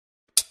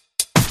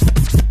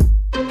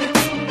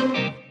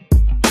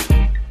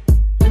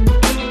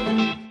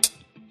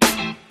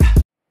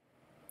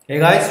Hey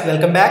guys,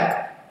 welcome back.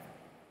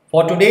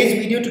 For today's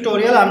video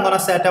tutorial, I'm gonna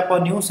set up a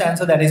new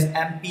sensor, that is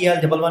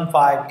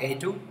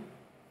MPL115A2.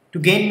 To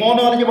gain more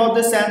knowledge about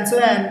this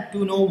sensor and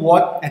to know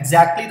what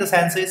exactly the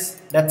sensor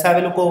is, let's have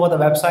a look over the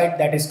website,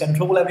 that is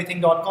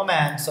controleverything.com,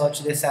 and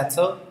search this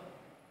sensor.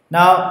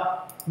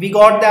 Now we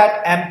got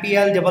that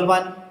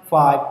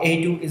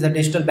MPL115A2 is a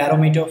digital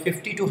barometer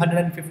 50 to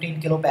 115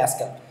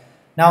 kilopascal.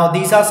 Now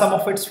these are some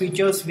of its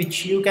features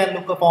which you can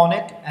look upon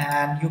it,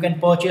 and you can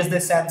purchase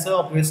this sensor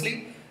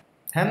obviously.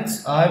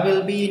 Hence, I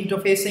will be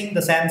interfacing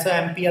the sensor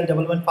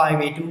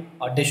MPL115A2,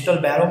 a digital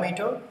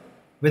barometer,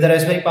 with a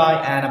Raspberry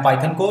Pi and a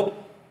Python code.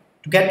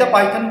 To get the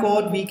Python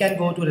code, we can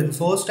go to the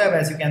resource tab,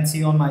 as you can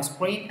see on my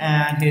screen,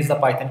 and here's the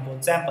Python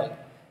code sample.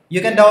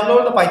 You can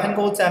download the Python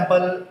code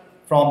sample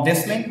from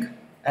this link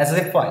as a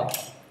zip file,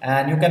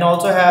 and you can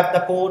also have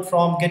the code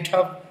from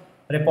GitHub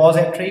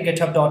repository,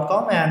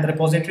 github.com, and the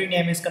repository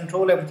name is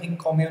Control Everything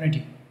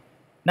Community.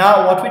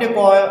 Now what we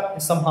require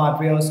is some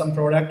hardware, some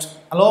products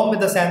along with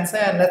the sensor,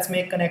 and let's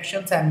make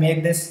connections and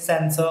make this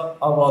sensor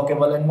a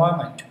workable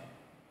environment.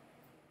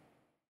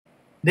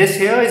 This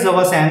here is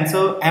our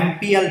sensor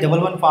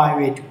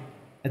MPL115A2.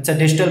 It's a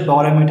digital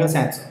barometer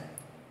sensor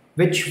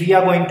which we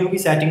are going to be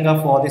setting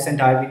up for this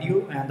entire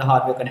video and the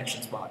hardware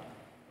connections part.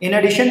 In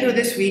addition to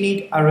this, we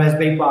need a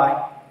Raspberry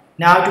Pi.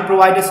 Now to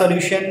provide a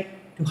solution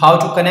to how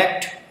to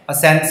connect a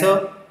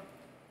sensor,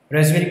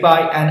 Raspberry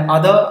Pi and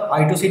other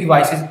I2C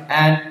devices,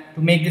 and to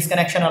make this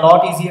connection a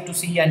lot easier to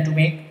see and to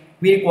make,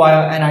 we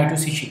require an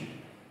I2C shield.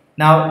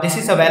 Now this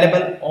is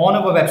available on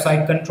our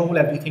website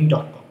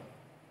controleverything.com.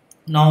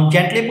 Now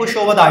gently push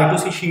over the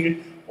I2C shield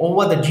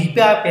over the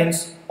GPI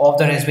pins of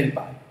the Raspberry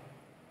Pi.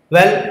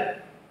 Well,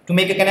 to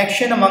make a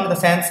connection among the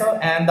sensor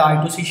and the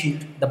I2C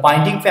shield, the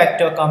binding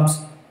factor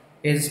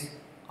is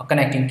a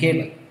connecting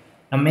cable.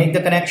 Now make the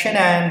connection,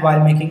 and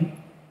while making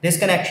this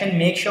connection,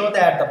 make sure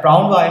that the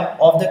brown wire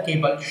of the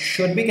cable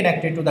should be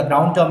connected to the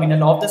ground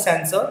terminal of the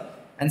sensor,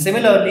 and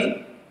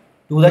similarly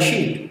to the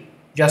shield,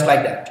 just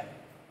like that.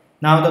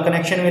 Now the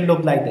connection will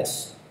look like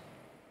this.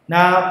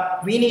 Now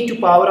we need to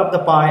power up the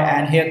Pi,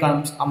 and here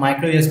comes a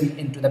micro USB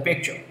into the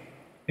picture.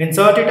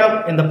 Insert it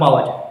up in the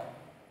power jack.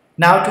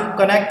 Now to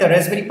connect the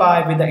Raspberry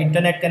Pi with the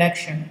internet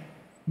connection,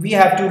 we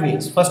have two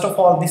ways. First of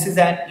all, this is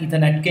an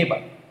Ethernet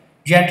cable.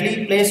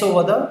 Gently place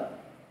over the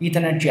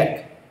Ethernet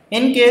jack.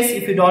 In case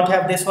if you don't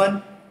have this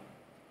one,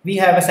 we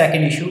have a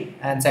second issue,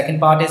 and second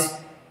part is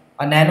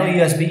a nano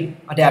USB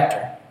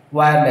adapter,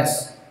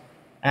 wireless,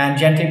 and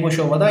gently push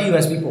over the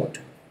USB port.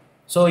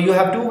 So you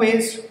have two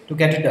ways to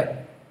get it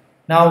done.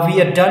 Now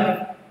we are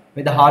done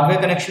with the hardware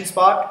connections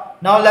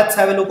part. Now let's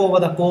have a look over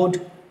the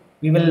code.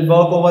 We will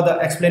work over the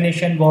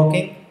explanation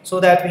working so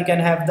that we can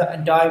have the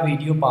entire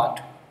video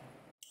part.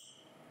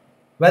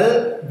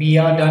 Well, we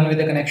are done with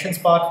the connections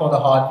part for the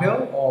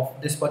hardware of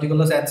this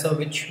particular sensor,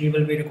 which we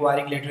will be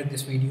requiring later in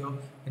this video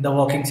in the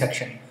working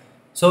section.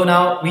 So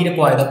now we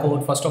require the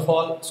code first of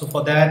all. So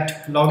for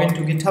that, log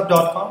into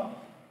github.com,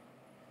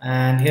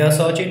 and here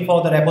searching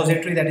for the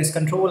repository, that is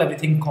Control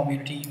Everything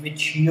Community,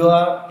 which you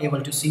are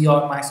able to see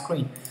on my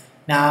screen.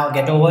 Now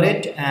get over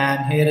it,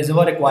 and here is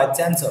our required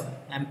sensor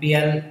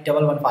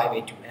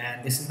MPL115A2,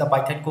 and this is the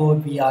Python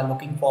code we are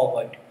looking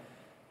forward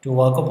to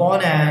work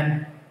upon.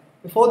 And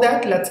before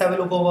that, let's have a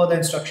look over the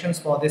instructions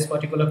for this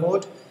particular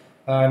code.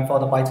 And for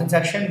the Python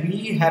section,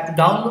 we have to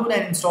download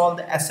and install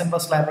the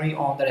SMBus library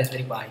on the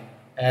Raspberry Pi,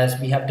 as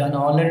we have done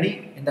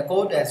already in the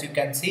code, as you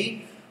can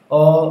see.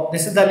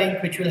 This is the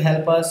link which will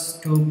help us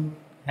to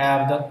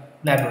have the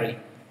library.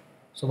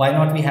 So why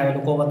not we have a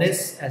look over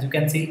this? As you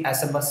can see,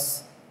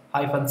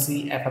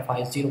 SMBus-C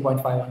FFI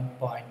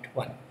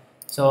 0.51.1.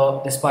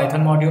 So this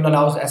Python module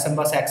allows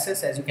SMBus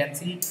access. As you can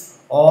see,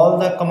 all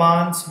the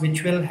commands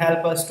which will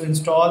help us to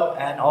install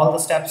and all the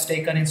steps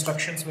taken,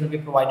 instructions will be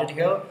provided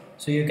here,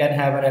 so you can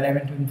have a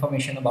relevant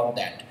information about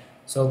that.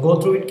 So go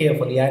through it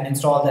carefully and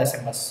install the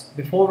SMBus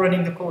before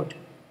running the code,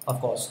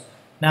 of course.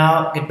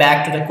 Now get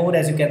back to the code.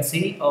 As you can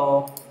see,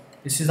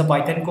 this is a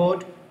Python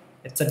code.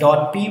 It's a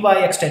 .py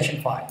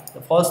extension file.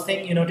 The first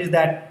thing you notice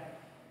that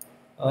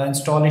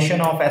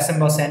installation of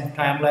SMBus and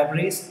time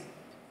libraries,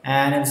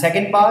 and in the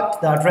second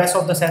part, the address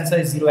of the sensor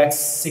is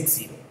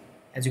 0x60.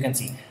 As you can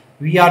see,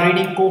 we are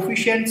reading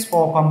coefficients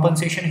for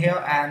compensation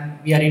here, and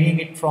we are reading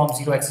it from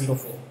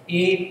 0x04,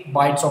 8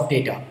 bytes of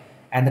data,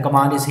 and the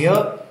command is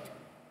here.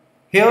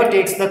 Here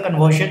takes the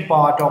conversion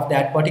part of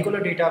that particular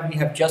data we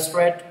have just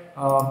read,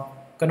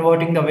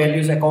 converting the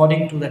values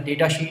according to the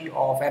data sheet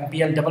of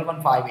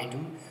MPL115A2.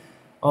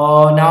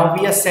 Now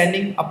we are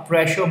sending a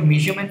pressure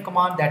measurement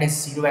command, that is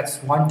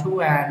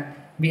 0x12, and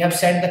we have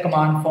sent the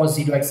command for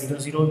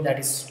 0x00, that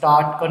is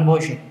start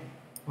conversion.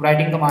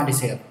 Writing command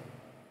is here.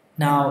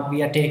 Now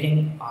we are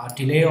taking a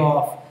delay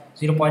of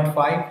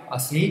 0.5, a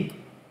sleep.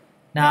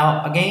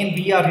 Now again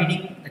we are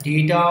reading the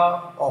data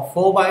of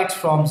 4 bytes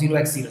from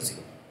 0x00.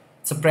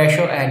 It's a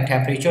pressure and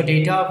temperature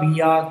data.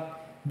 We are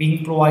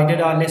being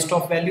provided a list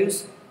of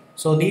values.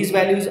 So these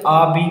values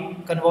are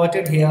being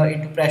converted here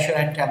into pressure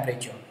and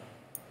temperature.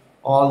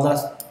 All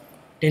the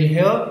till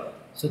here.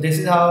 So this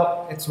is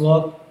how it's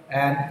worked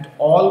and it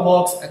all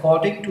works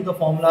according to the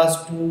formulas,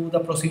 to the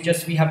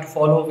procedures we have to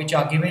follow, which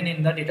are given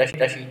in the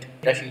data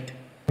sheet.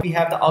 We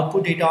have the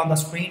output data on the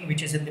screen,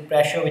 which is in the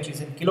pressure, which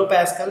is in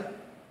kilopascal,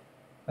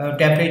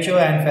 temperature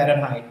and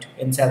Fahrenheit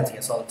in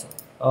Celsius also.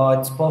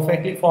 It's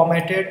perfectly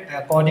formatted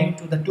according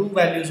to the two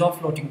values of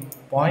floating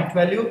point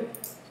value.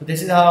 So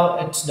this is how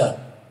it's done.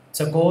 It's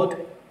a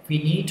code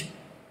we need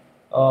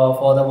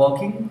for the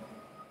working.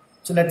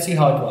 So let's see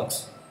how it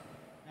works.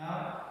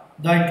 Now,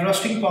 the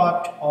interesting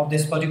part of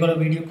this particular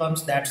video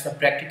comes, that's the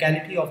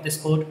practicality of this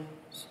code.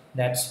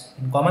 That's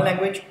in common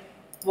language,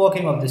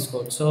 working of this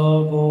code.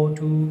 So go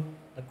to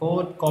the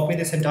code, copy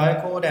this entire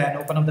code and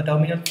open up the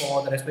terminal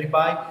for the Raspberry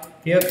Pi.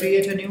 Here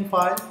create a new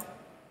file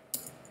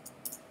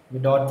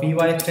with .py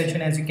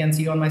extension, as you can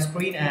see on my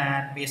screen,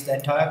 and paste the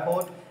entire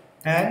code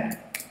and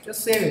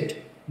just save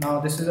it. Now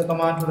this is a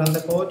command to run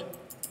the code,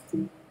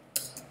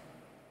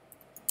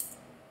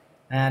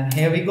 and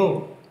here we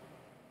go.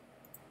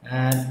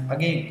 And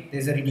again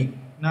there's a reading.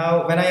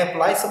 Now when I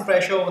apply some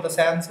pressure over the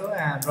sensor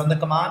and run the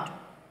command,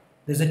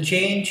 there's a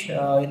change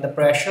in the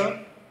pressure.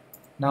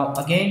 Now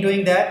again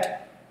doing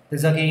that,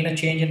 there's again a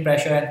change in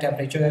pressure and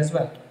temperature as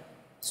well.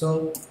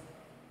 So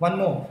one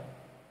more.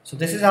 So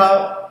this is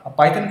how a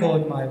Python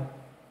code,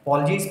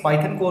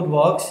 Python code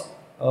works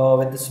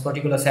with this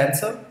particular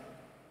sensor.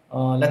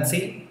 Let's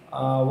see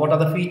what are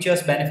the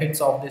features, benefits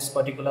of this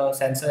particular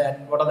sensor,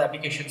 and what are the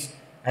applications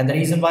and the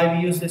reason why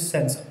we use this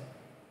sensor.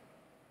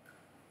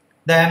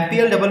 The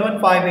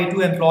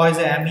MPL115A2 employs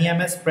a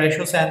MEMS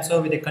pressure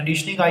sensor with a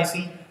conditioning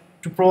IC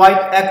to provide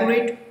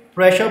accurate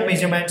pressure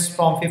measurements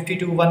from 50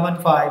 to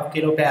 115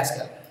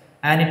 kilopascal.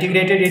 An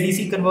integrated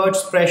ADC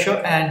converts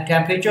pressure and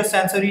temperature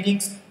sensor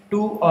readings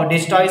to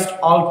digitized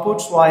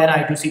outputs via an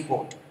I²C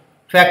port.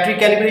 Factory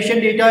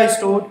calibration data is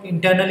stored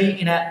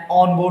internally in an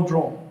onboard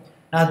ROM.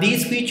 Now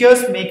these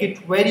features make it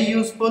very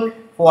useful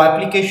for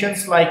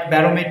applications like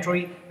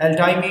barometry,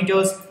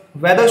 altimeters,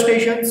 weather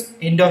stations,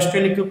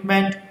 industrial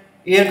equipment,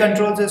 air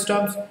control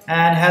systems,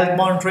 and health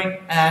monitoring,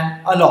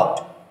 and a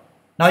lot.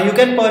 Now you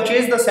can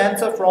purchase the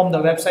sensor from the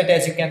website,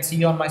 as you can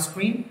see on my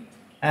screen,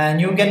 and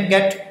you can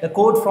get the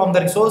code from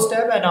the resource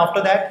tab, and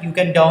after that you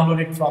can download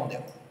it from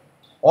there.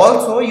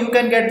 Also you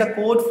can get the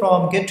code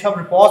from GitHub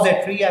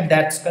repository, and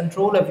that's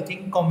Control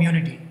Everything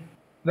community.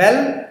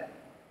 Well,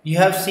 you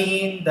have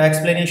seen the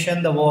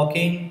explanation, the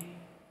working,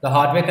 the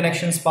hardware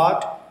connections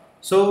part.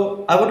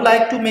 So I would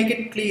like to make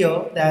it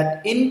clear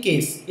that in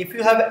case if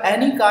you have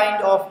any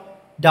kind of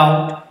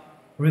doubt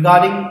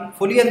regarding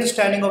fully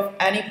understanding of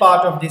any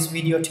part of this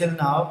video till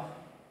now,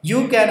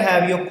 you can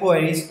have your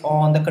queries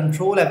on the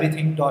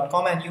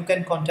controleverything.com and you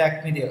can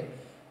contact me there.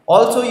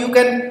 Also you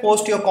can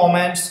post your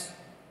comments,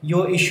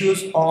 your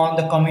issues on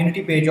the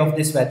community page of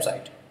this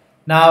website.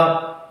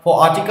 Now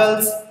for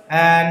articles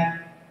and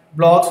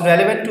blogs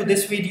relevant to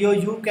this video,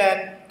 you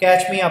can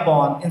catch me up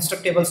on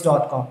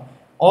instructables.com.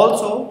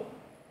 Also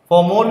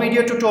for more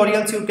video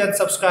tutorials, you can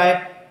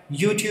subscribe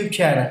YouTube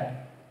channel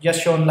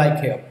just shown like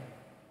here.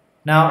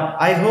 Now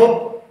I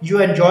hope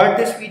you enjoyed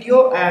this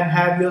video and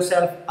have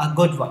yourself a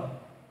good one.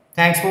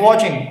 Thanks for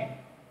watching.